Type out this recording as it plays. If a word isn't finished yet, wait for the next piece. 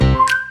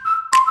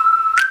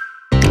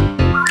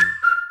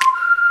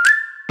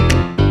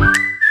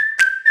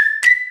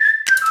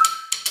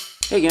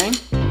Hey gang,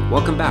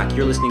 welcome back.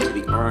 You're listening to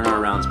the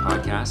R&R Rounds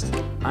podcast.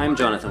 I'm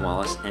Jonathan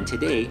Wallace, and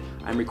today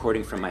I'm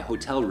recording from my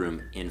hotel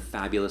room in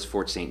fabulous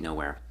Fort St.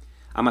 Nowhere.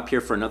 I'm up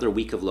here for another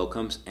week of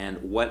locums, and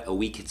what a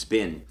week it's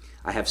been.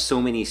 I have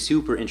so many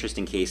super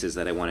interesting cases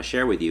that I want to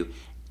share with you,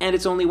 and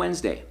it's only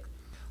Wednesday.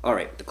 All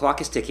right, the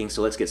clock is ticking,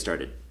 so let's get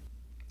started.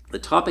 The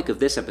topic of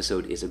this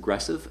episode is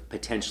aggressive,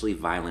 potentially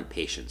violent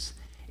patients.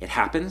 It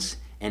happens,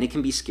 and it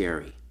can be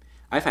scary.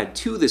 I've had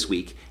 2 this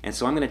week, and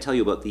so I'm going to tell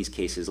you about these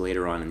cases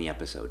later on in the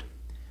episode.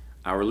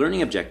 Our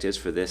learning objectives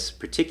for this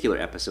particular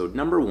episode: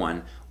 number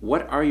 1,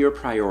 what are your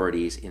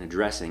priorities in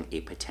addressing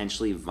a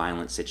potentially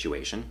violent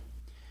situation?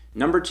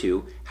 Number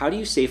 2, how do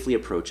you safely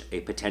approach a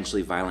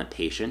potentially violent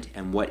patient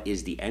and what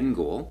is the end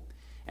goal?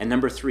 And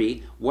number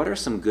 3, what are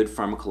some good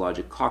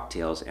pharmacologic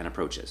cocktails and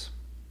approaches?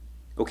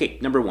 Okay,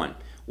 number 1,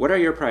 what are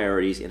your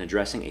priorities in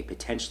addressing a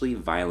potentially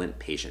violent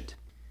patient?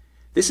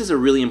 This is a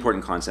really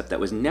important concept that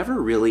was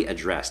never really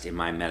addressed in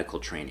my medical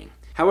training.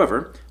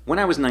 However, when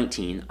I was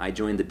 19, I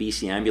joined the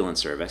BC Ambulance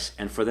Service,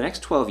 and for the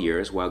next 12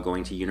 years, while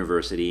going to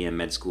university and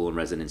med school and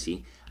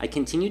residency, I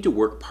continued to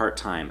work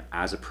part-time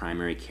as a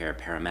primary care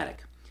paramedic.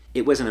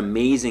 It was an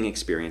amazing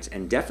experience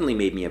and definitely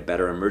made me a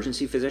better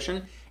emergency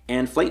physician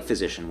and flight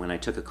physician when I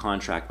took a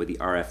contract with the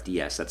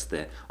RFDS, that's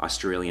the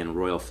Australian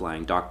Royal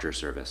Flying Doctor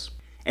Service.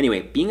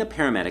 Anyway, being a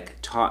paramedic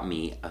taught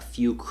me a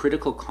few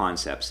critical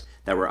concepts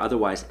that were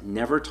otherwise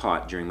never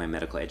taught during my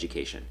medical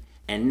education.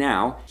 And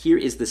now, here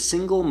is the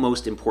single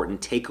most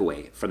important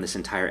takeaway from this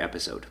entire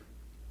episode.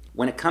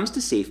 When it comes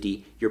to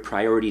safety, your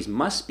priorities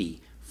must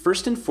be,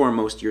 first and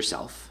foremost,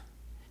 yourself.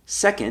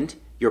 Second,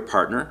 your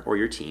partner or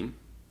your team.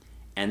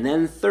 And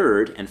then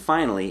third, and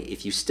finally,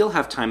 if you still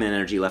have time and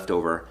energy left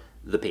over,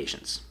 the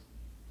patients.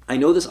 I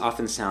know this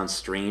often sounds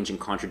strange and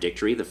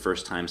contradictory the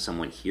first time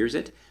someone hears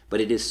it,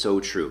 but it is so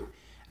true.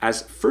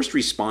 As first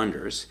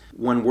responders,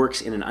 one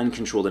works in an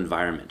uncontrolled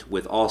environment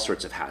with all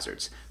sorts of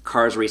hazards.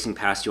 Cars racing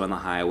past you on the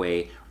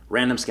highway,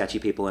 random sketchy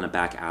people in a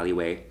back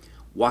alleyway,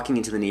 walking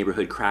into the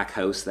neighborhood crack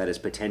house that is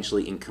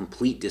potentially in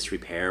complete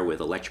disrepair with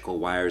electrical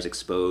wires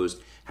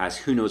exposed, has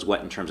who knows what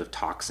in terms of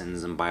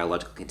toxins and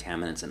biological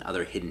contaminants and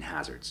other hidden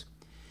hazards.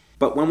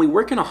 But when we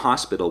work in a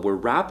hospital, we're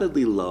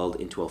rapidly lulled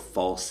into a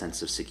false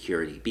sense of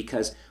security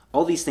because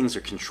all these things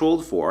are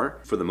controlled for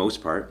the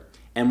most part,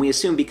 and we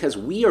assume because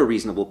we are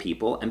reasonable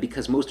people and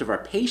because most of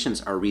our patients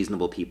are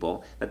reasonable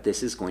people that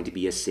this is going to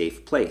be a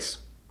safe place.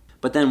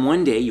 But then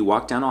one day you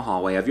walk down a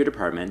hallway of your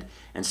department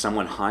and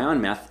someone high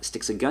on meth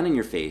sticks a gun in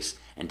your face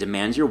and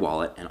demands your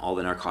wallet and all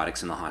the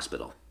narcotics in the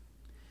hospital.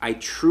 I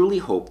truly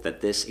hope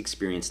that this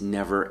experience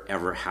never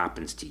ever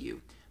happens to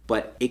you,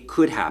 but it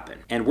could happen.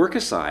 And work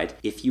aside,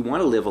 if you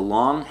want to live a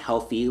long,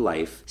 healthy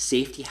life,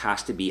 safety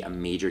has to be a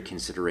major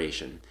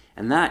consideration.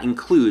 And that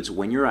includes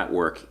when you're at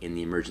work in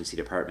the emergency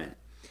department.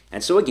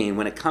 And so again,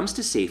 when it comes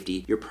to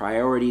safety, your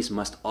priorities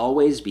must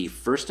always be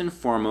first and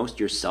foremost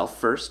yourself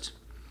first,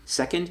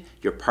 second,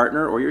 your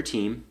partner or your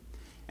team,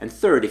 and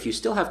third, if you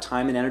still have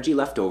time and energy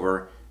left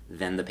over,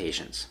 then the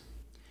patients.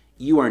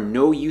 You are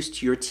no use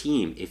to your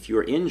team if you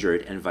are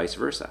injured and vice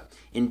versa.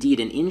 Indeed,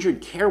 an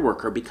injured care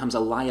worker becomes a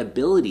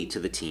liability to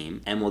the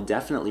team and will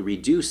definitely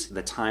reduce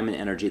the time and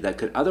energy that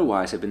could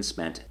otherwise have been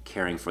spent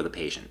caring for the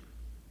patient.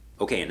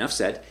 Okay, enough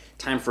said.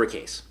 Time for a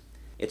case.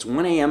 It's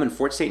 1 a.m. in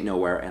Fort St.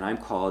 Nowhere, and I'm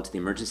called to the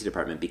emergency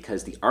department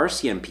because the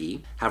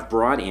RCMP have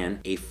brought in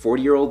a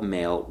 40-year-old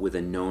male with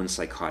a known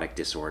psychotic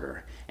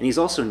disorder, and he's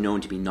also known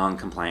to be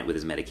non-compliant with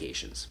his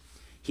medications.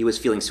 He was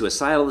feeling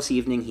suicidal this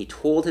evening. He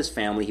told his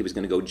family he was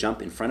going to go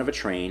jump in front of a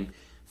train.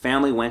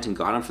 Family went and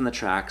got him from the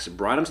tracks,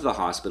 brought him to the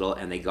hospital,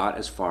 and they got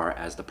as far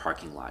as the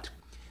parking lot.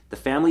 The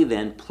family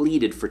then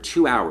pleaded for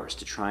 2 hours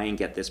to try and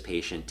get this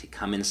patient to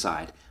come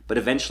inside, but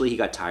eventually he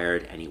got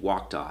tired and he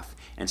walked off,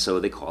 and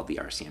so they called the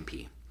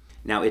RCMP.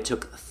 Now, it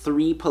took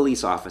 3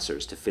 police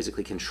officers to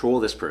physically control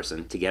this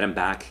person to get him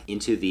back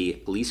into the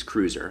police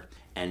cruiser,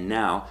 and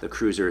now the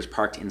cruiser is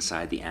parked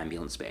inside the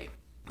ambulance bay.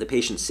 The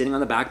patient's sitting on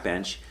the back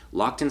bench,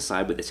 locked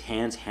inside with his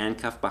hands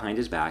handcuffed behind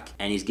his back,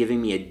 and he's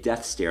giving me a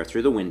death stare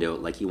through the window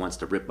like he wants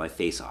to rip my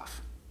face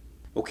off.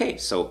 Okay,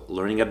 so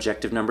learning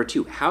objective number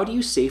 2. How do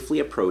you safely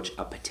approach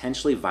a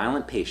potentially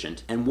violent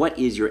patient, and what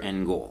is your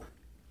end goal?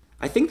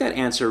 I think that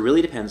answer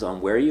really depends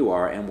on where you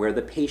are and where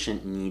the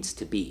patient needs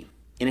to be.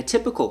 In a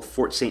typical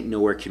Fort St.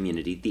 Nowhere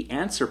community, the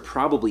answer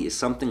probably is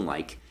something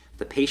like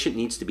the patient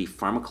needs to be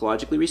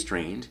pharmacologically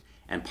restrained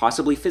and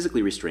possibly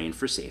physically restrained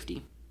for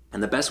safety.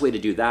 And the best way to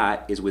do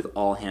that is with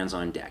all hands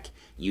on deck,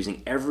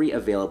 using every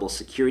available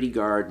security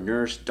guard,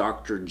 nurse,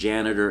 doctor,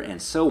 janitor, and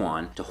so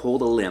on to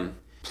hold a limb,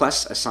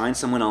 plus assign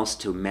someone else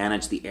to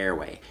manage the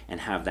airway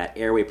and have that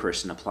airway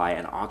person apply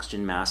an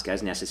oxygen mask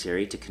as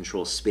necessary to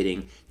control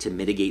spitting, to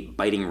mitigate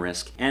biting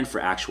risk, and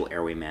for actual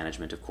airway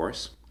management, of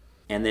course.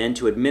 And then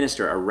to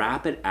administer a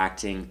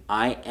rapid-acting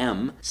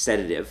IM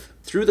sedative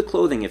through the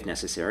clothing if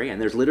necessary, and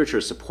there's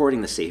literature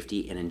supporting the safety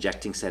in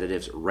injecting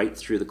sedatives right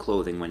through the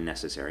clothing when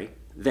necessary.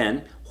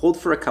 Then, hold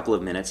for a couple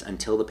of minutes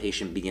until the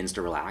patient begins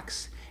to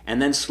relax,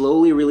 and then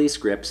slowly release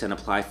grips and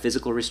apply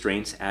physical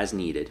restraints as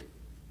needed.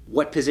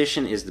 What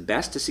position is the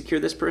best to secure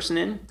this person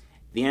in?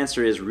 The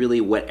answer is really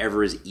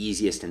whatever is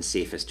easiest and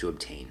safest to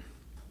obtain.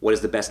 What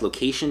is the best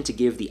location to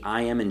give the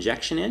IM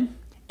injection in?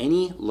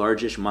 Any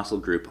largish muscle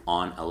group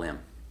on a limb.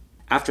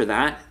 After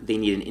that, they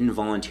need an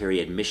involuntary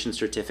admission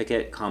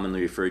certificate,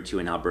 commonly referred to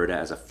in Alberta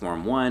as a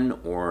Form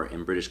 1 or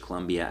in British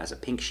Columbia as a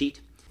pink sheet,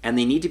 and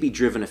they need to be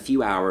driven a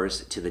few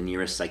hours to the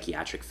nearest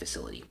psychiatric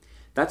facility.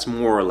 That's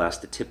more or less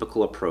the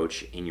typical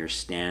approach in your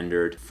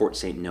standard Fort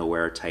St.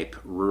 Nowhere type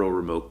rural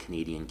remote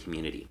Canadian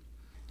community.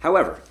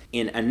 However,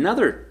 in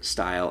another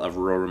style of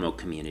rural remote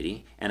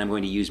community, and I'm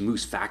going to use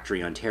Moose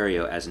Factory,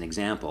 Ontario as an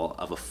example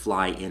of a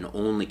fly-in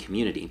only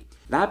community,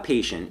 that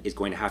patient is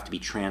going to have to be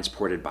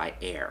transported by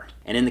air.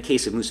 And in the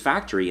case of Moose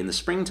Factory, in the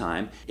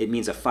springtime, it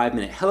means a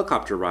 5-minute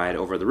helicopter ride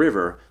over the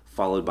river,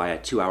 followed by a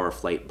 2-hour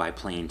flight by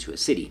plane to a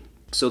city.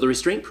 So the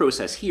restraint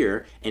process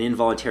here and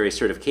involuntary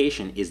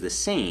certification is the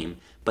same,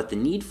 but the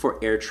need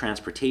for air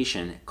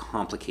transportation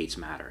complicates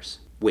matters.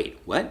 Wait,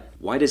 what?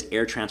 Why does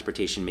air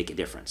transportation make a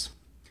difference?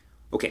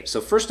 Okay,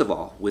 so first of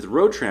all, with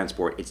road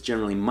transport, it's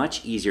generally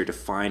much easier to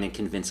find and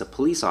convince a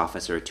police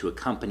officer to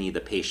accompany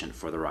the patient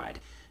for the ride.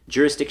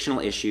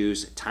 Jurisdictional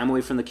issues, time away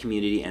from the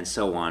community, and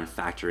so on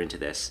factor into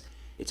this.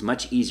 It's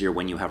much easier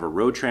when you have a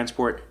road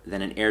transport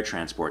than an air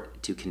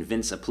transport to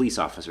convince a police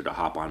officer to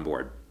hop on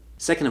board.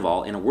 Second of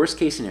all, in a worst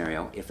case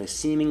scenario, if a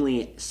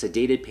seemingly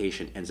sedated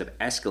patient ends up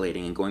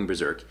escalating and going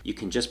berserk, you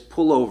can just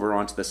pull over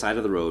onto the side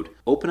of the road,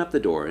 open up the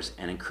doors,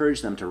 and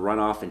encourage them to run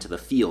off into the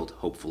field,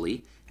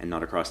 hopefully, and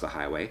not across the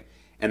highway,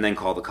 and then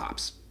call the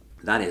cops.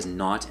 That is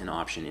not an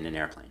option in an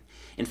airplane.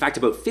 In fact,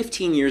 about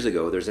 15 years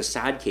ago, there's a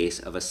sad case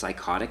of a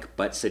psychotic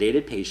but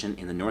sedated patient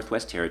in the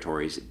Northwest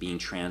Territories being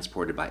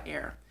transported by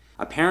air.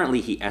 Apparently,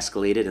 he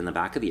escalated in the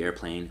back of the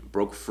airplane,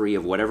 broke free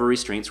of whatever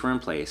restraints were in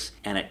place,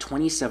 and at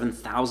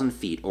 27,000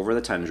 feet over the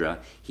tundra,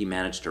 he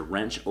managed to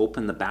wrench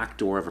open the back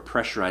door of a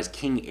pressurized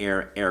King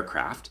Air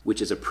aircraft,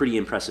 which is a pretty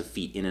impressive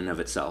feat in and of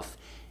itself,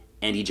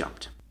 and he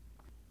jumped.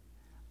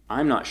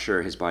 I'm not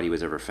sure his body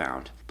was ever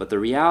found, but the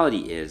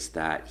reality is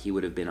that he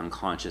would have been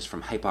unconscious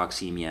from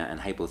hypoxemia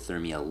and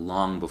hypothermia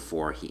long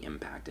before he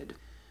impacted.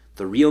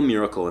 The real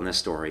miracle in this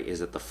story is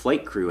that the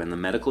flight crew and the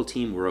medical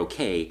team were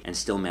okay and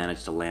still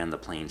managed to land the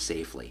plane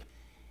safely.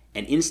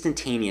 An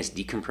instantaneous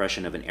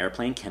decompression of an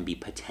airplane can be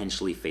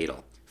potentially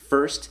fatal.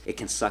 First, it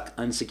can suck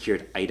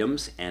unsecured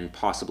items and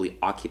possibly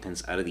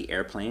occupants out of the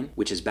airplane,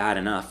 which is bad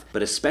enough,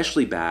 but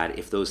especially bad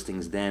if those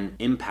things then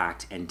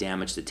impact and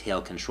damage the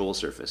tail control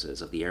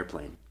surfaces of the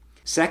airplane.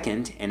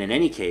 Second, and in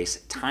any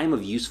case, time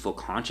of useful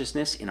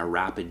consciousness in a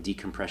rapid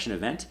decompression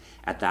event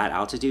at that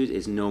altitude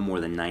is no more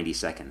than 90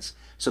 seconds.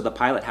 So the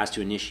pilot has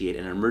to initiate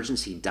an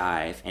emergency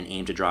dive and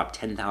aim to drop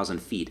 10,000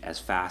 feet as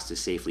fast as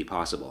safely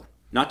possible.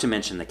 Not to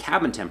mention the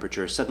cabin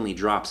temperature suddenly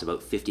drops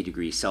about 50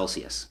 degrees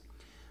Celsius.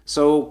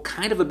 So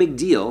kind of a big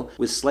deal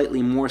with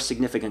slightly more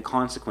significant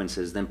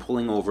consequences than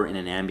pulling over in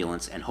an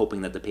ambulance and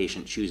hoping that the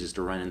patient chooses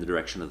to run in the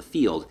direction of the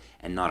field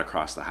and not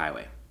across the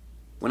highway.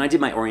 When I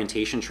did my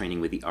orientation training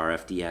with the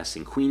RFDS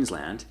in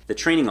Queensland, the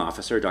training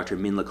officer, Dr.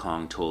 Min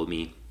Lakong, told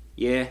me,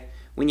 "Yeah,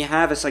 when you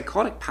have a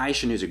psychotic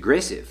patient who's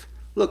aggressive,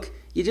 look,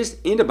 you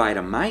just intubate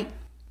him, mate."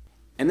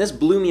 And this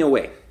blew me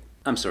away.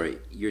 I'm sorry,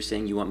 you're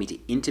saying you want me to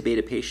intubate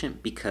a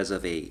patient because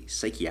of a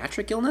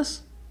psychiatric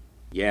illness?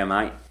 Yeah,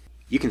 mate.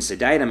 You can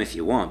sedate him if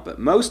you want, but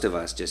most of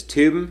us just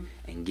tube him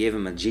and give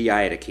him a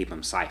GI to keep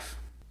him safe.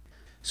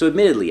 So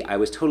admittedly, I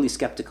was totally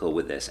skeptical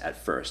with this at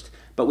first,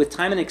 but with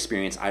time and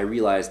experience, I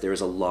realized there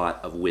is a lot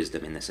of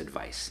wisdom in this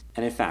advice.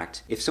 And in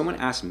fact, if someone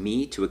asked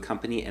me to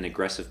accompany an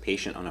aggressive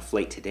patient on a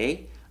flight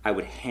today, I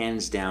would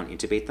hands down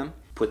intubate them,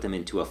 put them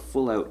into a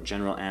full-out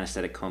general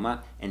anesthetic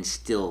coma, and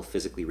still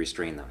physically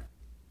restrain them.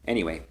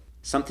 Anyway,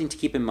 something to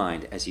keep in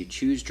mind as you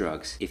choose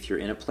drugs if you're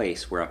in a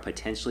place where a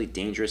potentially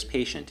dangerous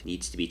patient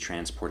needs to be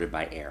transported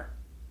by air.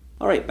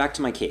 All right, back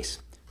to my case.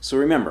 So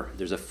remember,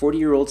 there's a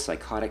 40-year-old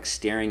psychotic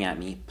staring at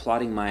me,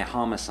 plotting my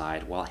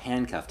homicide while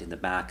handcuffed in the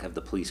back of the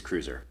police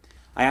cruiser.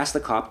 I ask the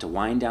cop to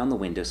wind down the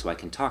window so I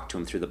can talk to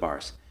him through the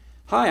bars.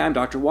 "Hi, I'm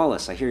Dr.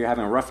 Wallace. I hear you're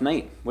having a rough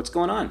night. What's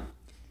going on?"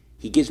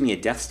 He gives me a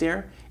death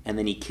stare, and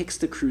then he kicks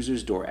the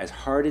cruiser's door as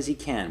hard as he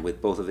can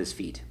with both of his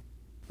feet.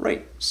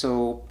 Right,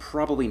 so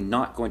probably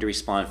not going to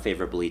respond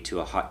favorably to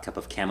a hot cup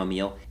of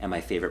chamomile and my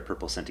favorite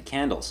purple scented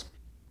candles.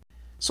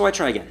 So I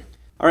try again.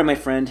 "All right, my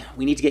friend,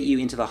 we need to get you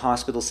into the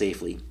hospital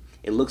safely.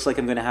 It looks like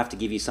I'm going to have to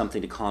give you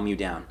something to calm you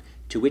down."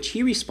 To which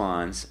he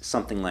responds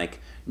something like,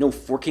 "No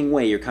forking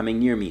way you're coming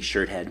near me,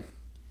 shirthead."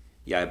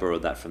 Yeah, I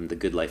borrowed that from The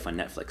Good Life on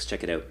Netflix.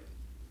 Check it out.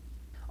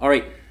 All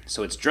right,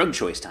 so it's drug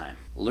choice time.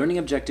 Learning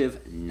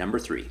objective number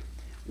 3.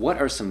 What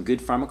are some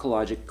good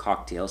pharmacologic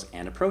cocktails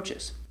and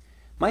approaches?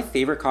 My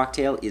favorite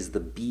cocktail is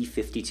the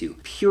B52,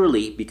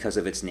 purely because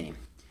of its name.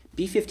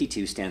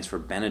 B52 stands for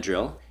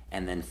Benadryl,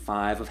 and then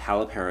 5 of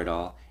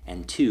haloperidol,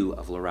 and 2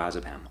 of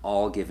lorazepam,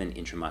 all given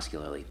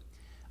intramuscularly.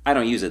 I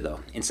don't use it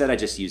though. Instead, I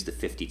just use the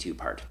 52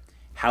 part.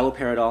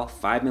 Haloperidol,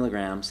 5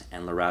 milligrams,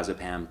 and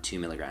lorazepam, 2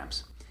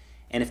 milligrams.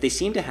 And if they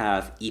seem to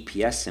have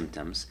EPS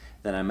symptoms,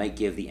 then I might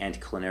give the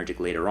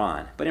anticholinergic later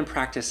on, but in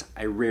practice,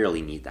 I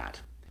rarely need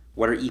that.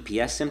 What are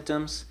EPS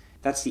symptoms?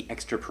 That's the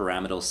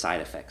extrapyramidal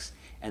side effects.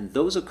 and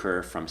those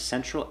occur from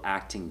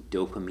central-acting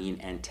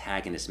dopamine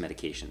antagonist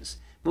medications,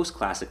 most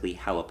classically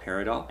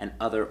haloperidol and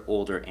other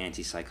older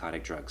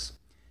antipsychotic drugs.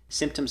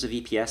 Symptoms of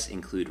EPS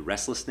include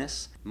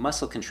restlessness,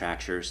 muscle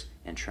contractures,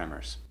 and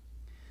tremors.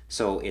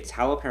 So it's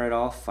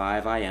haloperidol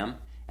 5 IM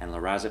and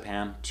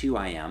lorazepam 2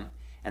 IM,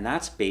 and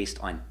that's based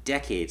on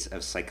decades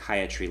of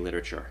psychiatry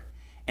literature.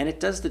 And it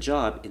does the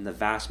job in the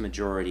vast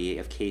majority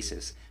of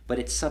cases, but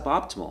it's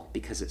suboptimal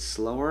because it's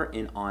slower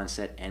in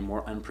onset and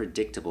more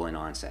unpredictable in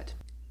onset.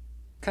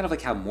 Kind of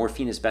like how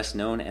morphine is best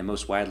known and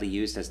most widely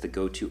used as the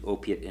go-to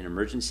opiate in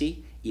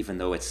emergency, even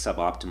though it's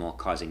suboptimal,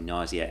 causing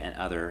nausea and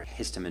other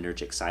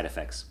histaminergic side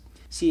effects.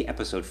 See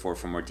episode 4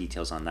 for more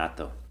details on that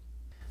though.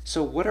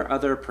 So what are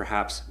other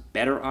perhaps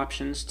better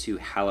options to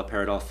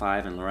haloperidol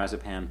 5 and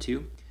lorazepam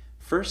 2?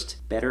 First,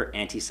 better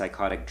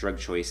antipsychotic drug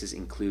choices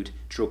include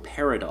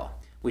droperidol,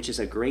 which is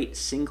a great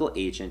single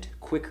agent,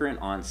 quicker in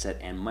onset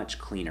and much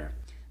cleaner.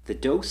 The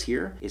dose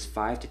here is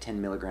 5 to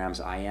 10 milligrams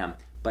IM,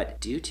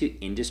 but due to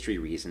industry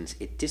reasons,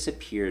 it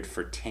disappeared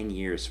for 10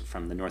 years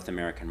from the North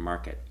American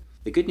market.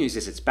 The good news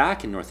is it's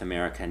back in North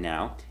America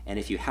now, and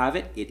if you have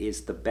it, it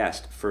is the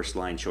best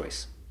first-line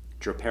choice.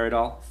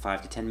 Droperidol,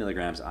 5 to 10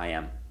 milligrams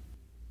IM.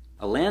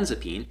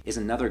 Olanzapine is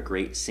another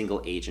great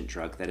single-agent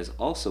drug that is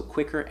also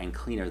quicker and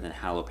cleaner than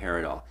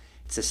haloperidol.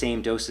 It's the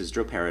same dose as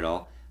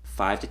droperidol,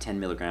 5 to 10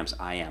 milligrams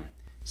IM.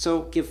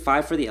 So give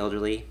 5 for the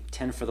elderly,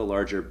 10 for the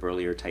larger,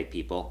 burlier type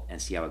people,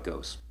 and see how it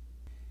goes.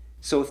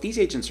 So if these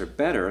agents are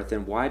better,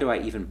 then why do I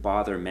even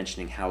bother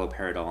mentioning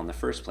haloperidol in the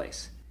first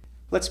place?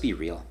 Let's be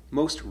real,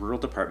 most rural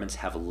departments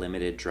have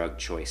limited drug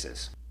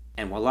choices.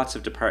 And while lots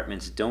of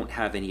departments don't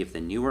have any of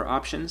the newer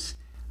options,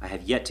 I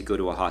have yet to go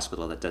to a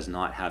hospital that does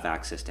not have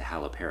access to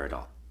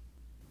haloperidol.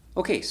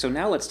 Okay, so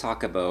now let's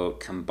talk about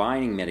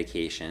combining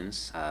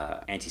medications,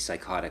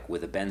 antipsychotic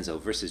with a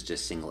benzo versus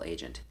just single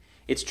agent.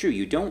 It's true,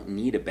 you don't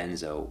need a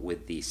benzo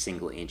with the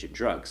single agent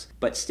drugs,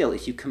 but still,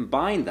 if you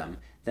combine them,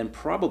 then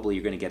probably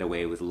you're going to get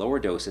away with lower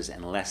doses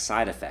and less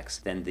side effects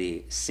than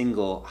the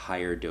single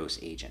higher dose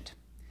agent.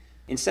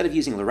 Instead of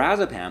using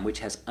lorazepam, which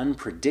has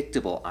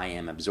unpredictable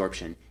IM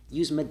absorption,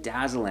 use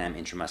midazolam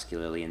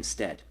intramuscularly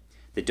instead.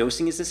 The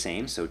dosing is the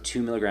same, so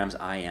 2 milligrams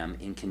IM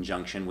in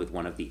conjunction with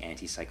one of the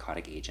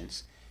antipsychotic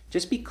agents.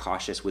 Just be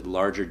cautious with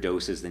larger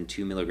doses than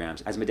 2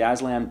 milligrams, as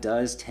midazolam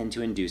does tend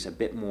to induce a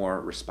bit more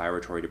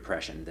respiratory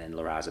depression than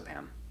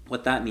lorazepam.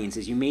 What that means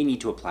is you may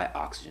need to apply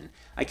oxygen.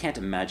 I can't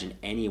imagine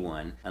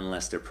anyone,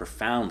 unless they're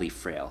profoundly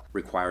frail,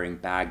 requiring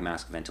bag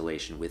mask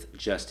ventilation with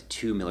just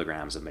 2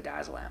 milligrams of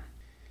midazolam.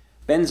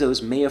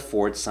 Benzos may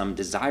afford some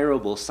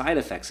desirable side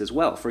effects as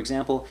well. For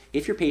example,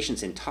 if your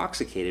patient's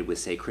intoxicated with,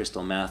 say,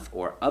 crystal meth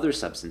or other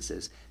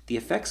substances, the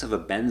effects of a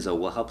benzo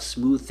will help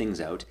smooth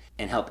things out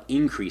and help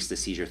increase the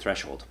seizure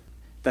threshold.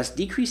 Thus,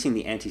 decreasing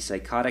the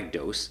antipsychotic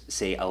dose,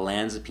 say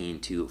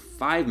olanzapine, to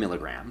 5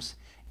 milligrams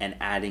and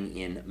adding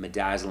in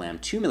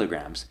midazolam 2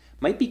 milligrams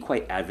might be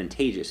quite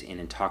advantageous in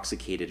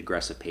intoxicated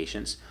aggressive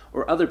patients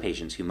or other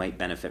patients who might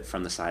benefit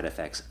from the side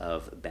effects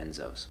of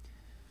benzos.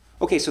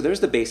 Okay, so there's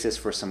the basis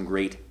for some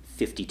great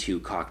 52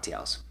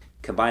 cocktails.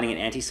 Combining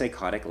an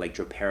antipsychotic like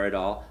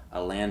droperidol,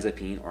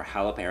 olanzapine, or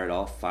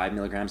haloperidol 5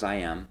 milligrams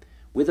IM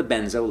with a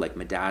benzo like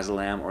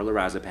midazolam or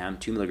lorazepam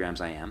 2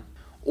 milligrams IM,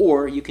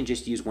 or you can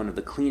just use one of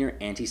the cleaner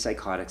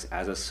antipsychotics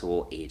as a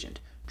sole agent,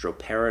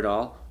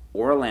 droperidol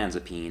or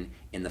olanzapine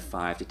in the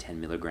 5 to 10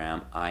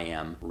 milligram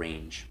IM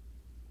range.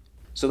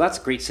 So that's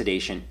great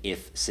sedation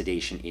if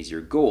sedation is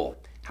your goal.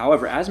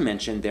 However, as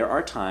mentioned, there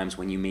are times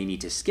when you may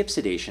need to skip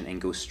sedation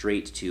and go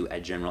straight to a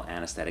general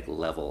anesthetic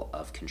level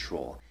of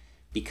control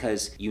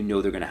because you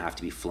know they're going to have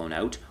to be flown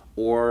out,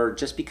 or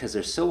just because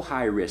they're so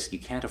high risk you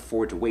can't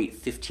afford to wait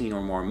 15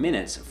 or more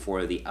minutes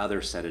for the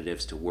other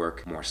sedatives to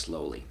work more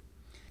slowly.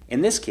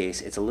 In this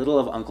case, it's a little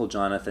of Uncle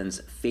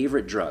Jonathan's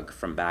favorite drug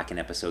from back in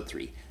episode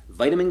 3,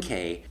 vitamin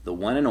K, the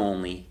one and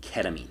only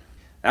ketamine.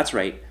 That's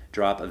right,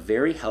 drop a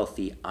very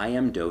healthy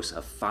IM dose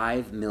of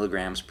 5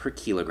 milligrams per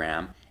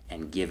kilogram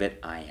and give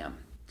it IM.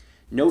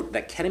 Note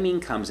that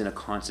ketamine comes in a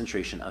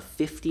concentration of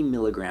 50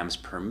 milligrams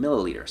per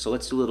milliliter. So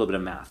let's do a little bit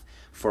of math.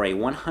 For a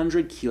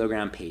 100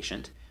 kilogram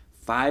patient,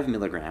 5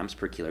 milligrams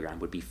per kilogram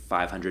would be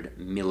 500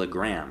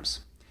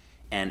 milligrams.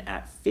 And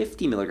at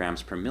 50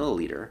 milligrams per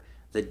milliliter,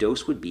 the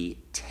dose would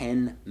be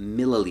 10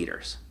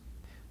 milliliters.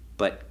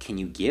 But can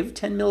you give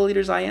 10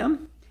 milliliters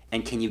IM?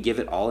 And can you give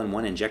it all in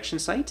one injection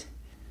site?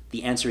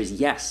 The answer is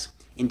yes.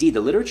 Indeed,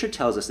 the literature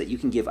tells us that you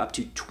can give up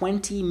to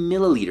 20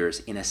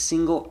 milliliters in a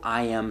single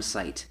IM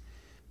site.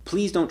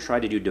 Please don't try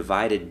to do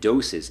divided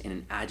doses in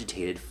an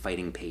agitated,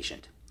 fighting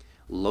patient.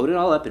 Load it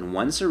all up in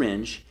one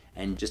syringe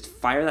and just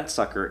fire that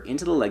sucker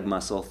into the leg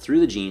muscle through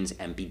the jeans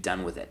and be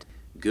done with it.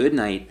 Good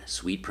night,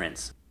 sweet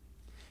prince.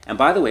 And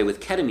by the way, with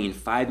ketamine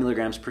 5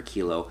 milligrams per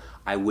kilo,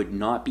 I would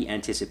not be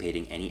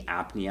anticipating any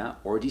apnea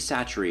or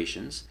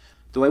desaturations,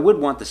 though I would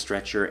want the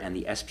stretcher and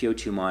the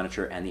SpO2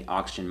 monitor and the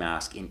oxygen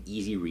mask in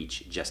easy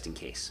reach just in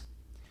case.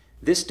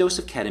 This dose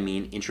of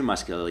ketamine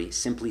intramuscularly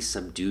simply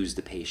subdues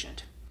the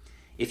patient.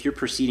 If you're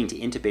proceeding to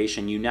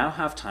intubation, you now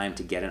have time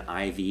to get an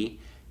IV,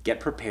 Get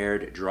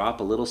prepared, drop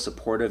a little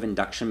supportive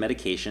induction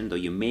medication, though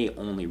you may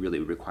only really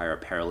require a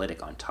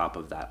paralytic on top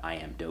of that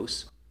IM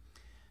dose.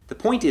 The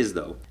point is,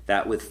 though,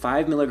 that with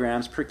 5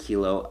 milligrams per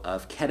kilo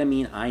of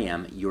ketamine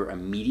IM, your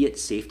immediate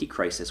safety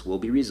crisis will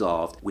be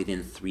resolved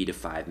within 3 to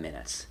 5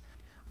 minutes.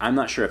 I'm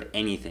not sure of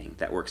anything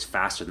that works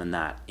faster than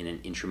that in an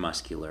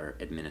intramuscular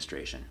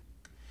administration.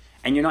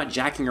 And you're not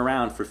jacking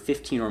around for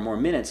 15 or more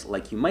minutes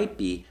like you might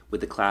be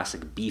with the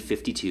classic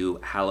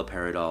B52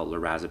 haloperidol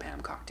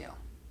lorazepam cocktail.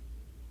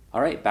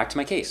 All right, back to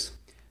my case.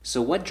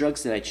 So what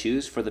drugs did I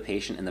choose for the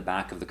patient in the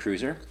back of the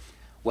cruiser?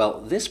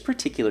 Well, this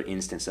particular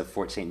instance of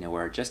Fort St.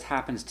 Nowhere just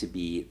happens to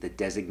be the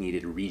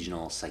designated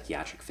regional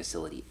psychiatric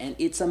facility, and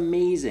it's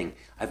amazing.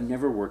 I've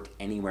never worked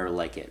anywhere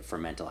like it for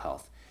mental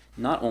health.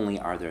 Not only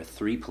are there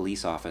 3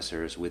 police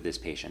officers with this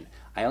patient,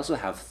 I also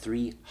have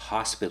 3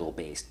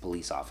 hospital-based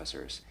police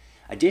officers.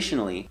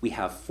 Additionally, we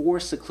have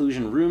 4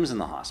 seclusion rooms in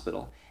the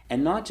hospital,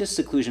 and not just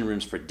seclusion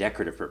rooms for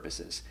decorative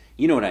purposes.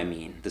 You know what I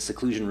mean, the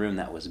seclusion room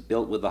that was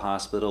built with the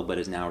hospital but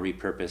is now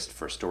repurposed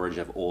for storage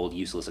of old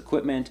useless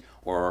equipment,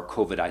 or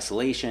COVID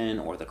isolation,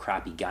 or the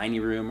crappy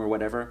gynae room or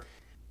whatever.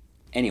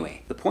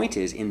 Anyway, the point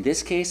is, in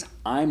this case,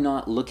 I'm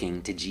not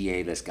looking to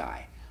GA this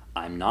guy.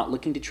 I'm not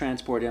looking to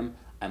transport him.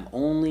 I'm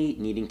only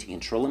needing to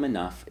control him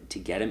enough to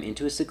get him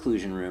into a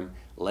seclusion room,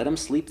 let him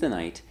sleep the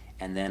night,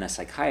 and then a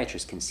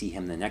psychiatrist can see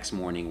him the next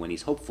morning when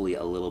he's hopefully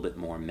a little bit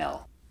more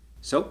mel.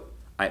 So,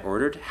 I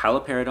ordered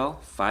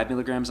haloperidol 5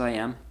 milligrams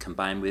IM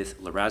combined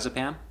with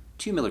lorazepam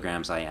 2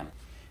 milligrams IM,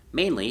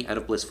 mainly out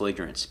of blissful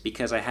ignorance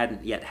because I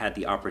hadn't yet had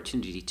the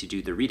opportunity to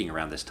do the reading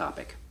around this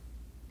topic.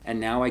 And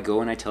now I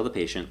go and I tell the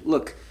patient,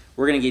 look,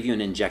 we're going to give you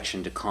an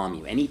injection to calm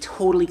you. And he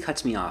totally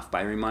cuts me off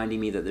by reminding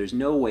me that there's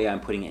no way I'm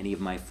putting any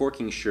of my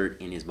forking shirt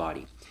in his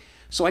body.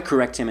 So I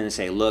correct him and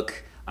say,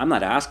 look, I'm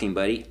not asking,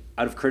 buddy.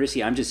 Out of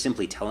courtesy, I'm just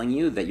simply telling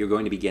you that you're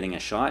going to be getting a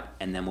shot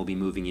and then we'll be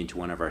moving you into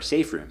one of our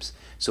safe rooms.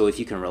 So if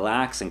you can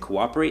relax and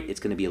cooperate, it's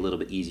going to be a little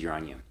bit easier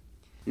on you.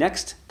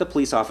 Next, the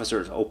police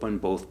officers open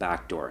both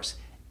back doors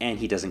and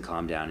he doesn't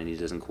calm down and he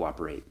doesn't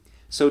cooperate.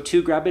 So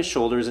 2 grab his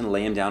shoulders and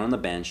lay him down on the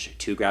bench,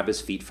 2 grab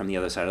his feet from the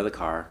other side of the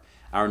car.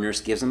 Our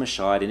nurse gives him a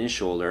shot in his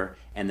shoulder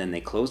and then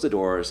they close the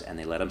doors and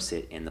they let him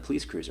sit in the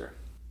police cruiser.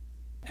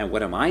 And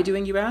what am I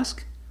doing, you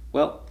ask?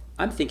 Well,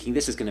 I'm thinking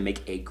this is going to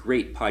make a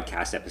great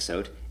podcast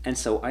episode, and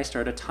so I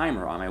start a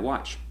timer on my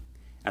watch.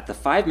 At the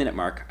 5-minute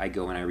mark, I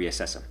go and I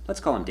reassess him.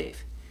 Let's call him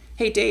Dave.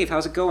 Hey Dave,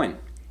 how's it going?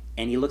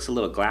 And he looks a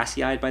little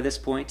glassy-eyed by this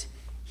point.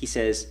 He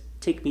says,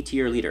 take me to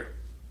your leader.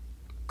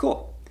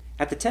 Cool.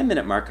 At the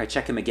 10-minute mark, I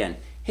check him again.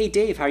 Hey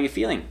Dave, how are you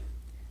feeling?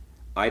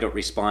 I don't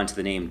respond to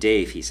the name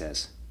Dave, he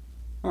says.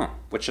 Oh,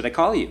 what should I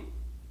call you?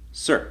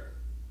 Sir.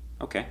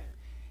 Okay.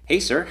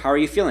 Hey sir, how are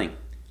you feeling?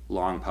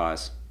 Long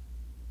pause.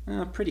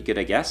 Pretty good,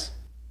 I guess.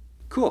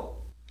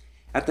 Cool.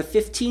 At the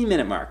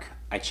 15-minute mark,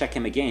 I check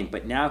him again,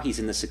 but now he's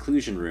in the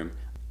seclusion room,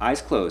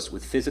 eyes closed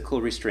with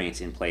physical restraints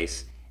in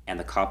place, and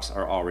the cops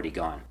are already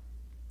gone.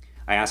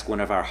 I ask one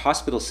of our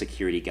hospital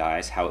security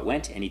guys how it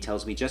went, and he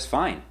tells me just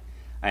fine.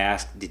 I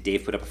ask, did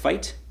Dave put up a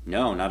fight?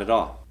 No, not at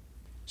all.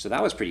 So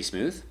that was pretty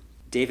smooth.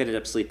 Dave ended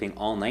up sleeping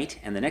all night,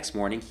 and the next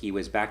morning he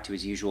was back to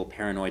his usual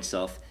paranoid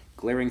self,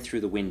 glaring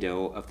through the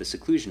window of the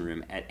seclusion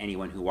room at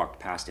anyone who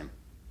walked past him.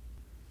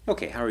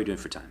 Okay, how are we doing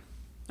for time?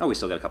 Oh, we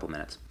still got a couple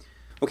minutes.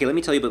 Okay, let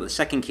me tell you about the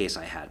second case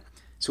I had.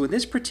 So in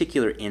this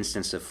particular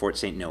instance of Fort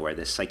St. Nowhere,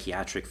 this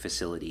psychiatric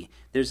facility,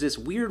 there's this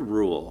weird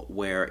rule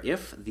where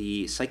if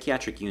the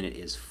psychiatric unit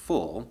is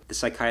full, the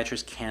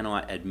psychiatrist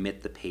cannot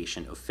admit the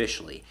patient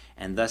officially,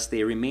 and thus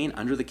they remain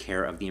under the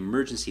care of the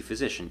emergency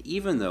physician,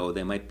 even though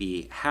they might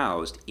be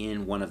housed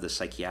in one of the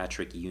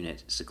psychiatric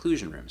unit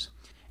seclusion rooms.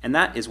 And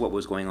that is what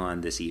was going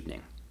on this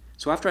evening.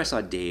 So after I saw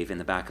Dave in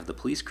the back of the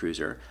police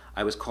cruiser,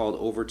 I was called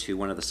over to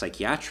one of the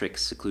psychiatric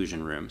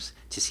seclusion rooms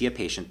to see a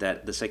patient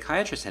that the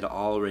psychiatrist had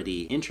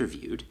already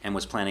interviewed and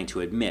was planning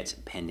to admit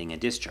pending a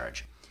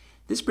discharge.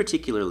 This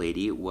particular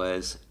lady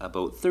was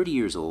about 30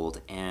 years old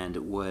and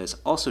was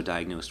also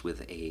diagnosed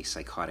with a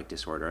psychotic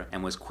disorder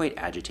and was quite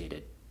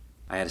agitated.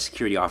 I had a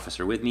security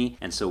officer with me,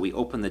 and so we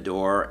opened the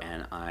door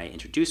and I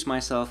introduced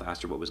myself,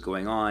 asked her what was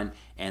going on,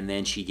 and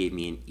then she gave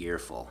me an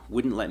earful.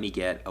 Wouldn't let me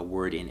get a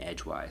word in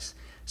edgewise.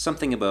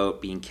 Something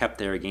about being kept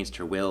there against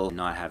her will,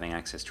 not having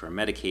access to her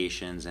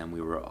medications, and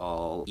we were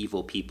all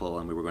evil people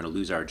and we were going to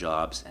lose our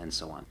jobs and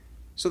so on.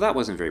 So that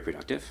wasn't very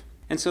productive.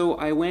 And so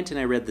I went and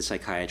I read the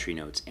psychiatry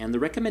notes, and the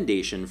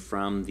recommendation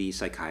from the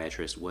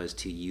psychiatrist was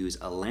to use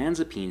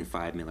olanzapine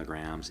 5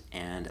 milligrams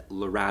and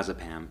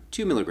lorazepam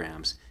 2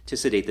 milligrams to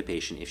sedate the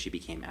patient if she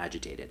became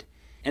agitated.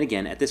 And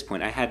again, at this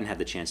point, I hadn't had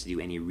the chance to do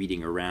any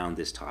reading around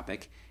this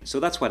topic, so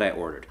that's what I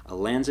ordered.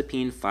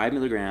 Olanzapine 5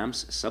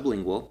 milligrams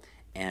sublingual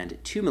and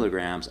 2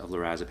 milligrams of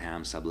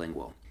lorazepam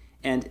sublingual.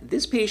 And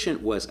this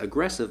patient was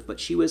aggressive, but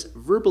she was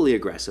verbally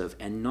aggressive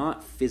and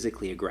not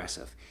physically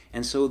aggressive.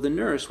 And so the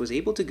nurse was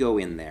able to go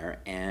in there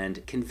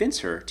and convince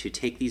her to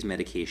take these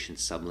medications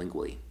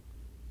sublingually.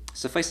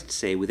 Suffice it to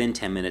say, within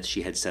 10 minutes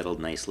she had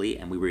settled nicely,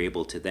 and we were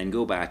able to then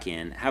go back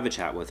in, have a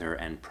chat with her,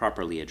 and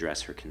properly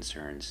address her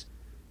concerns.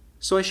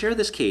 So I share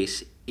this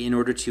case in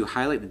order to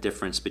highlight the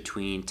difference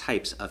between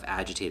types of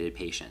agitated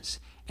patients,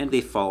 and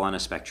they fall on a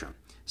spectrum.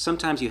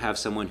 Sometimes you have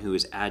someone who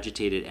is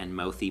agitated and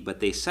mouthy,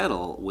 but they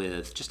settle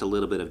with just a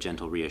little bit of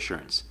gentle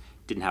reassurance.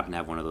 Didn't happen to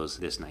have one of those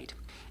this night.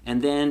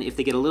 And then if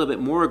they get a little bit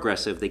more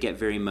aggressive, they get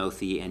very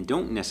mouthy and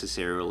don't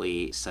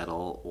necessarily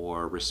settle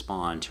or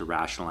respond to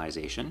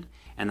rationalization.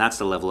 And that's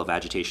the level of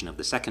agitation of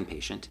the second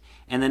patient.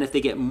 And then if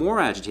they get more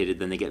agitated,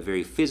 then they get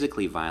very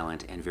physically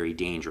violent and very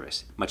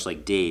dangerous, much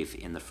like Dave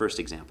in the first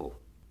example.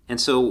 And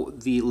so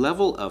the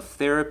level of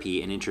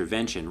therapy and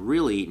intervention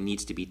really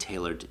needs to be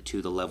tailored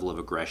to the level of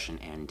aggression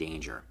and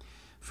danger.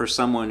 For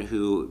someone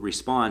who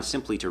responds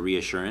simply to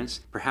reassurance,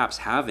 perhaps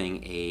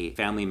having a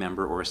family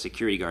member or a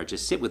security guard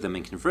just sit with them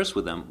and converse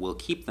with them will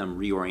keep them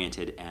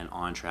reoriented and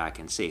on track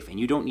and safe, and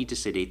you don't need to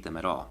sedate them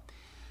at all.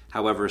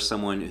 However,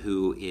 someone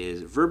who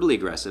is verbally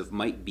aggressive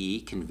might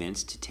be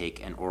convinced to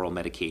take an oral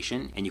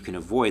medication, and you can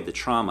avoid the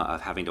trauma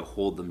of having to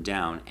hold them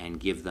down and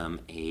give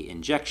them an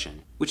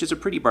injection, which is a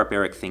pretty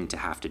barbaric thing to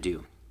have to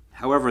do.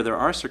 However, there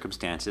are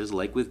circumstances,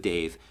 like with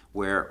Dave,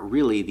 where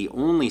really the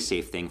only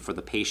safe thing for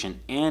the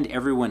patient and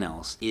everyone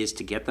else is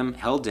to get them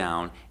held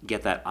down,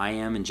 get that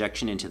IM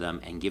injection into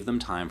them, and give them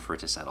time for it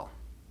to settle.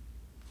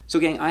 So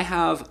gang, I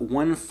have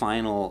one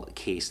final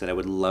case that I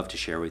would love to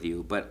share with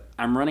you, but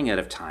I'm running out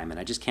of time and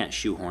I just can't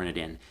shoehorn it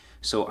in.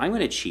 So I'm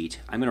going to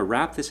cheat. I'm going to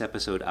wrap this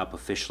episode up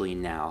officially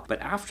now,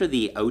 but after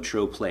the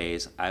outro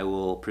plays, I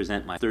will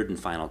present my third and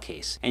final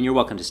case. And you're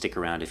welcome to stick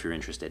around if you're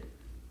interested.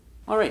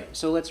 All right,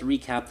 so let's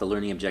recap the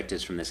learning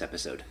objectives from this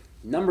episode.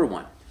 Number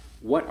 1,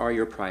 what are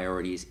your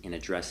priorities in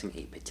addressing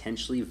a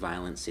potentially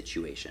violent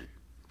situation?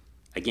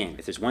 Again,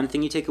 if there's one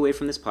thing you take away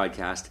from this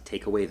podcast,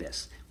 take away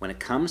this. When it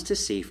comes to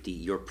safety,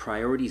 your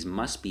priorities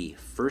must be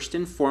first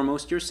and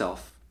foremost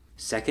yourself,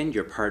 second,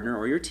 your partner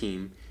or your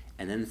team,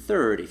 and then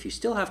third, if you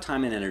still have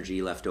time and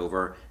energy left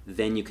over,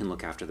 then you can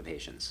look after the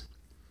patients.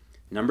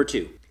 Number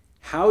 2,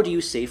 how do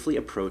you safely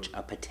approach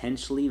a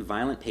potentially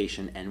violent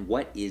patient and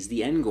what is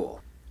the end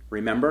goal?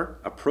 Remember,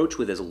 approach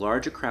with as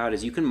large a crowd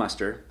as you can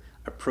muster,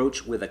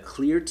 approach with a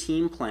clear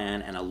team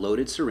plan and a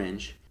loaded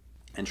syringe,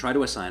 and try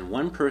to assign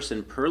one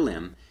person per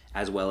limb,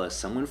 as well as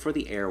someone for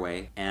the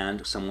airway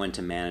and someone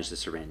to manage the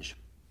syringe.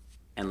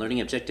 And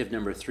learning objective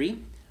number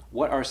 3,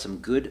 what are some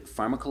good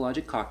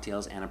pharmacologic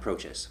cocktails and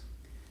approaches?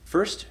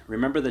 First,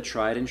 remember the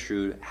tried and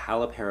true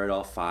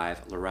haloperidol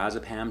 5,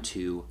 lorazepam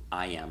 2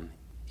 IM.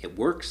 It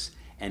works,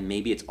 and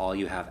maybe it's all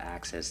you have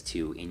access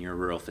to in your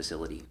rural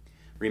facility.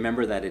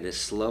 Remember that it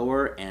is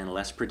slower and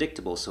less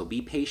predictable, so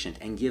be patient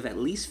and give at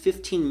least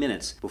 15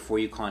 minutes before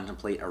you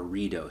contemplate a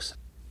redose.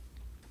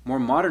 More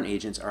modern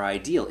agents are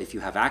ideal if you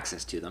have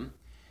access to them.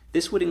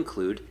 This would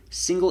include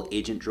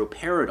single-agent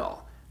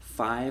droperidol,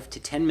 5 to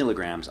 10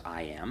 milligrams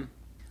IM,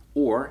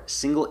 or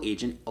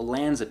single-agent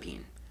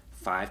olanzapine,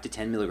 5 to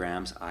 10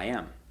 milligrams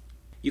IM.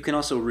 You can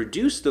also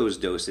reduce those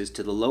doses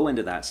to the low end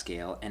of that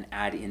scale and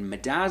add in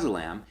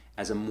midazolam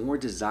as a more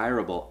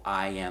desirable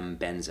IM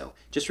benzo.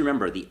 Just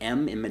remember, the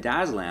M in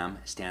midazolam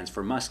stands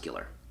for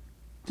muscular.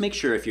 Make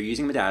sure if you're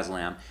using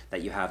midazolam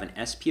that you have an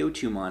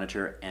SpO2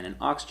 monitor and an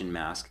oxygen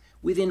mask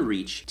within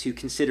reach to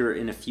consider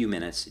in a few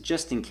minutes,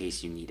 just in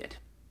case you need it.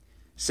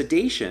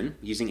 Sedation,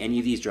 using any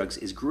of these drugs,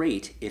 is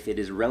great if it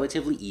is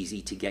relatively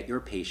easy to get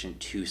your patient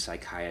to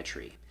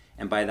psychiatry.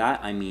 And by that,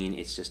 I mean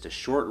it's just a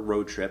short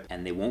road trip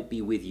and they won't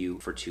be with you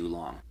for too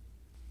long.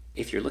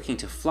 If you're looking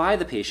to fly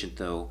the patient,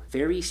 though,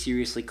 very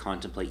seriously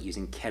contemplate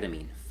using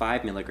ketamine,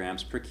 5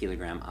 milligrams per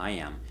kilogram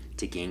IM,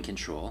 to gain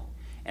control,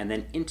 and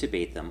then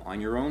intubate them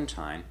on your own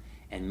time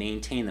and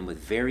maintain them with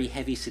very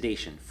heavy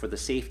sedation for the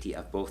safety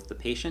of both the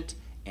patient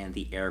and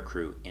the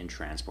aircrew in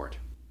transport.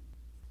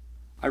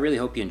 I really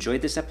hope you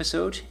enjoyed this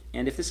episode,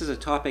 and if this is a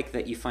topic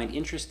that you find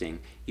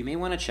interesting, you may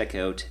want to check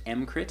out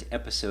EMCrit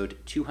episode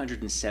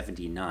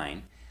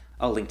 279.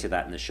 I'll link to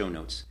that in the show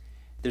notes.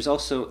 There's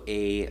also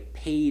a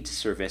paid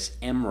service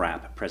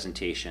MRAP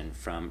presentation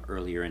from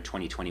earlier in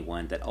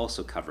 2021 that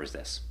also covers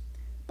this.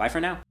 Bye for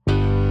now.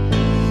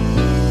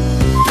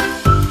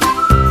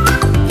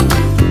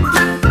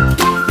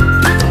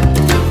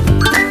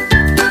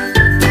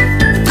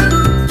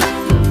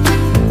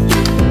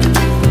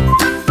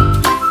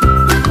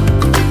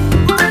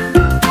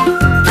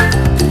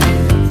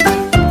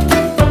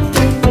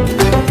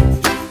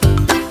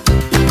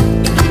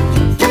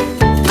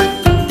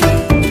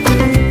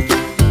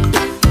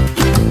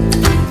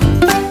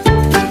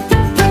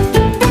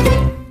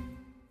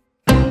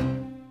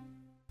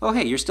 Oh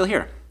hey, you're still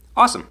here.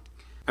 Awesome.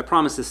 I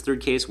promise this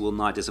third case will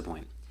not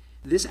disappoint.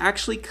 This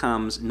actually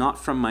comes not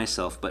from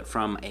myself, but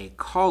from a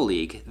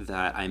colleague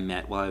that I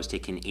met while I was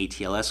taking an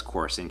ATLS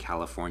course in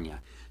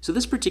California. So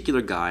this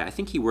particular guy, I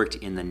think he worked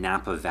in the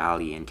Napa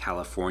Valley in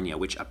California,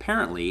 which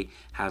apparently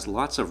has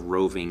lots of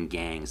roving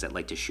gangs that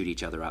like to shoot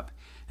each other up.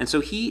 And so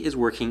he is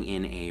working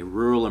in a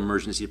rural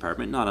emergency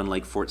department, not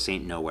unlike Fort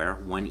St. Nowhere,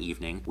 one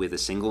evening with a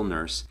single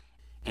nurse.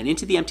 And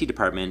into the empty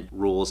department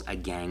rolls a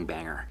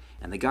gangbanger.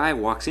 And the guy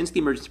walks into the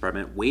emergency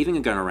department waving a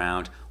gun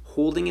around,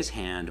 holding his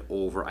hand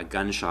over a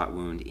gunshot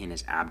wound in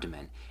his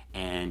abdomen.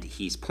 and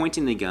he's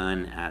pointing the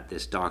gun at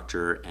this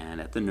doctor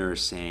and at the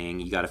nurse saying,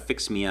 "You got to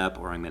fix me up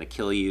or I'm going to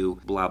kill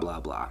you," blah, blah,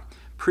 blah.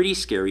 Pretty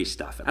scary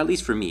stuff, at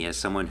least for me as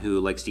someone who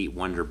likes to eat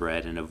Wonder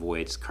Bread and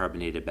avoids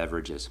carbonated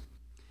beverages.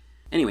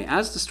 Anyway,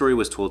 as the story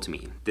was told to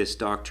me, this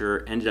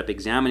doctor ended up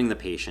examining the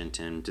patient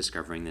and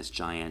discovering this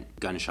giant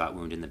gunshot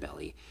wound in the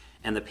belly.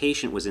 And the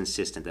patient was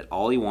insistent that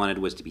all he wanted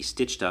was to be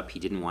stitched up. He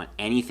didn't want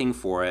anything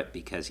for it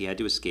because he had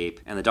to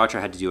escape, and the doctor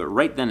had to do it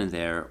right then and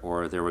there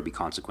or there would be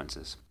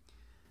consequences.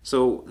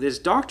 So this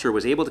doctor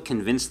was able to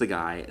convince the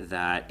guy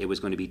that it was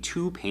going to be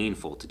too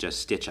painful to just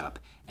stitch up,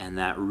 and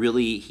that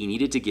really he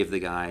needed to give the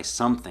guy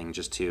something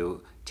just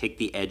to take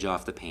the edge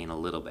off the pain a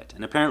little bit.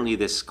 And apparently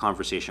this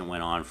conversation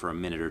went on for a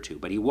minute or two,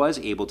 but he was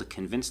able to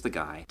convince the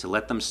guy to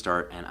let them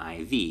start an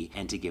IV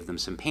and to give them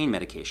some pain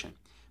medication.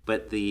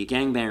 But the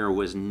gangbanger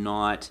was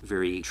not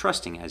very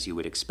trusting, as you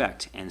would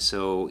expect, and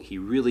so he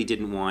really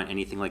didn't want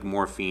anything like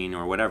morphine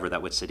or whatever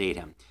that would sedate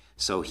him.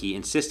 So he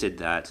insisted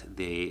that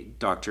the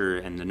doctor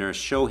and the nurse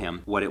show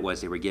him what it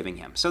was they were giving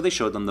him. So they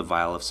showed them the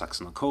vial of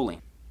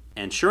succinylcholine.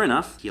 And sure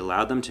enough, he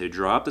allowed them to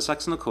draw up the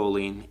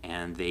succinylcholine,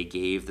 and they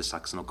gave the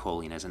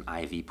succinylcholine as an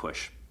IV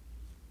push.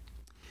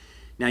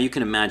 Now you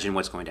can imagine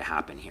what's going to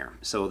happen here.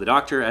 So the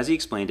doctor, as he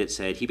explained it,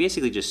 said he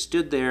basically just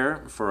stood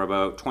there for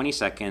about 20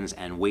 seconds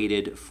and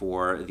waited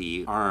for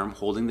the arm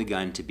holding the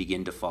gun to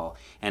begin to fall.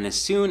 And as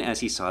soon as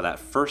he saw that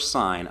first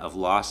sign of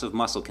loss of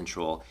muscle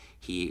control,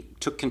 he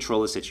took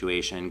control of the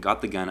situation,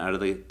 got the gun out of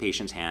the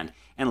patient's hand,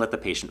 and let the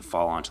patient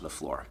fall onto the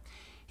floor.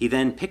 He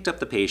then picked up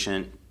the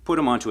patient, put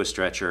him onto a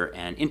stretcher,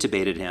 and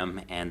intubated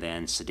him, and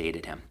then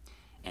sedated him.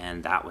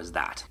 And that was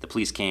that. The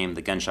police came,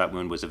 the gunshot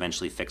wound was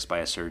eventually fixed by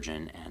a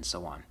surgeon, and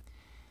so on.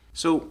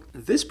 So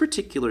this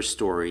particular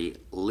story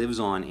lives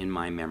on in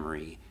my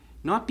memory,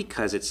 not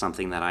because it's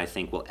something that I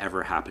think will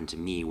ever happen to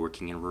me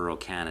working in rural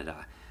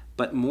Canada,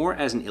 but more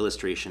as an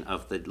illustration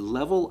of the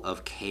level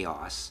of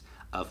chaos,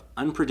 of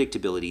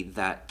unpredictability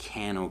that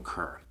can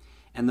occur.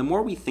 And the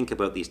more we think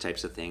about these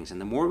types of things,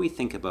 and the more we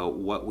think about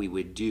what we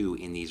would do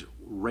in these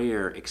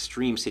rare,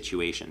 extreme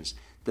situations,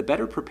 the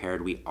better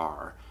prepared we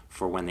are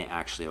for when they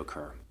actually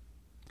occur.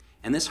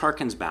 And this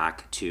harkens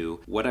back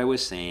to what I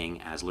was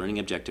saying as learning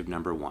objective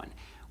number 1.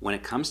 When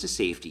it comes to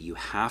safety, you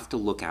have to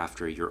look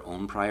after your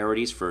own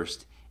priorities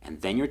first,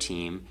 and then your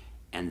team,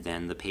 and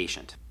then the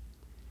patient.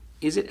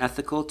 Is it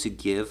ethical to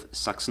give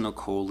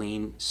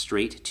succinylcholine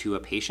straight to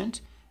a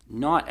patient?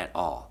 Not at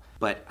all.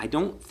 But I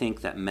don't think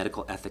that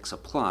medical ethics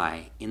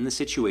apply in the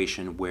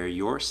situation where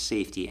your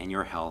safety and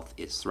your health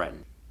is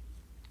threatened.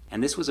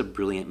 And this was a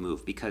brilliant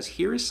move because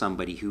here is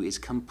somebody who is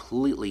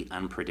completely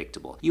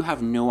unpredictable. You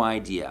have no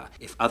idea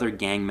if other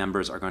gang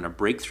members are going to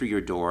break through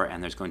your door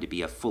and there's going to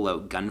be a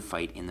full-out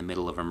gunfight in the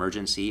middle of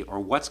emergency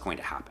or what's going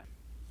to happen.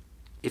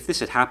 If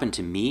this had happened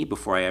to me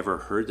before I ever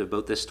heard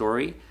about this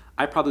story,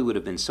 I probably would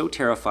have been so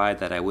terrified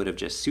that I would have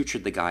just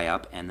sutured the guy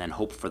up and then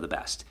hoped for the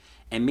best.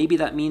 And maybe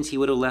that means he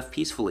would have left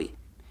peacefully.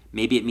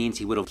 Maybe it means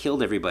he would have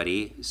killed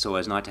everybody so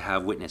as not to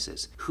have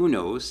witnesses. Who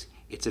knows?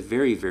 It's a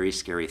very, very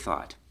scary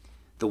thought.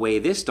 The way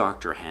this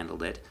doctor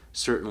handled it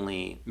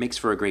certainly makes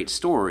for a great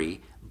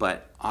story,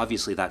 but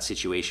obviously that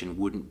situation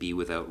wouldn't be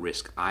without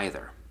risk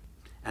either.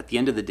 At the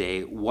end of the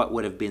day, what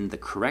would have been the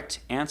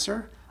correct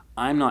answer?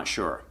 I'm not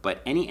sure,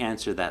 but any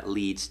answer that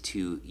leads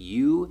to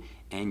you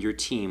and your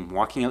team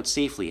walking out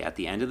safely at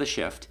the end of the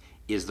shift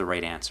is the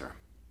right answer.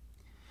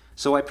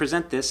 So I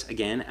present this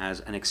again as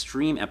an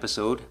extreme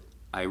episode.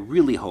 I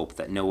really hope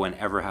that no one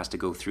ever has to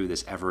go through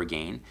this ever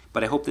again,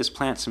 but I hope this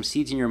plants some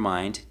seeds in your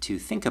mind to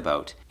think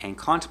about and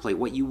contemplate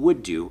what you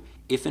would do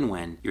if and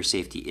when your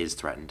safety is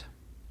threatened.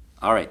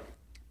 All right,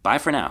 bye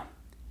for now,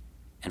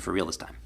 and for real this time.